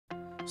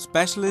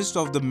Specialists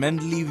of the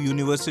Mendeleev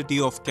University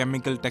of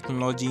Chemical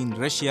Technology in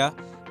Russia,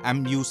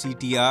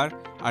 MUCTR,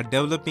 are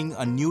developing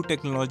a new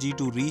technology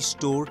to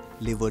restore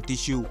liver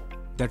tissue.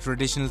 The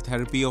traditional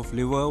therapy of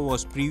liver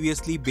was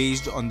previously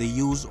based on the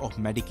use of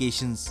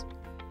medications.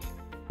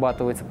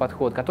 Вырабатывается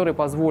подход, который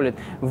позволит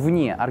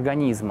вне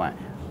организма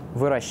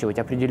выращивать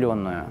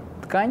определенную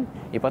ткань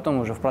и потом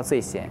уже в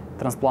процессе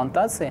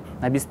трансплантации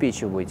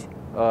обеспечивать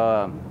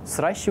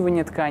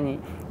сращивание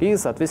тканей и,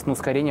 соответственно,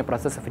 ускорение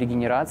процессов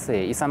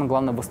регенерации и, самое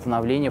главное,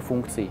 восстановления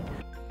функций.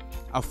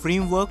 A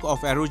framework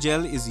of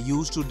aerogel is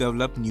used to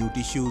develop new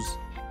tissues.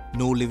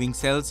 No living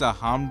cells are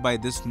harmed by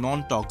this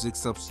non-toxic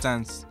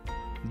substance.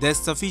 There's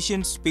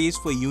sufficient space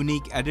for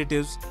unique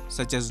additives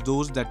such as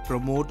those that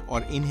promote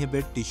or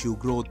inhibit tissue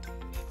growth,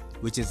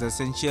 which is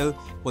essential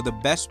for the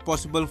best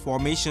possible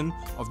formation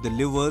of the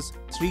liver's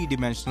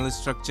three-dimensional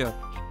structure.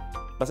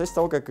 В процессе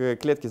того, как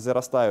клетки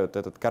зарастают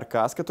этот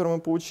каркас, который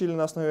мы получили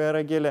на основе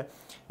аэрогеля,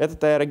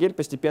 этот аэрогель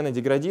постепенно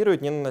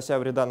деградирует, не нанося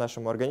вреда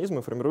нашему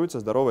организму, и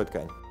формируется здоровая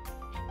ткань.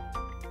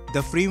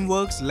 The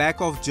framework's lack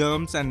of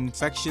germs and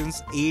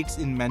infections aids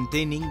in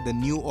maintaining the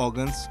new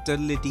organ's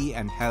sterility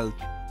and health.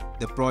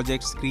 The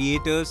project's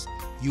creators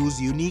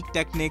use unique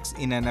techniques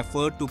in an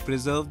effort to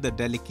preserve the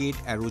delicate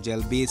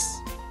aerogel base.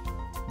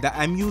 The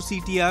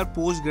MUCTR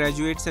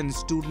postgraduates and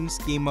students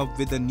came up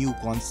with a new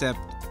concept.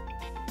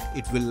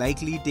 It will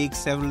likely take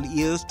several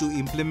years to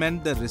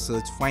implement the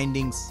research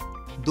findings.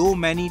 Though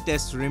many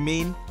tests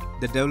remain,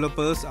 the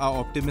developers are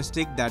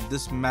optimistic that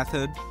this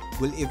method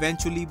will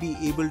eventually be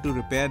able to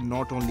repair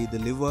not only the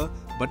liver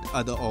but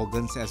other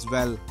organs as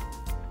well.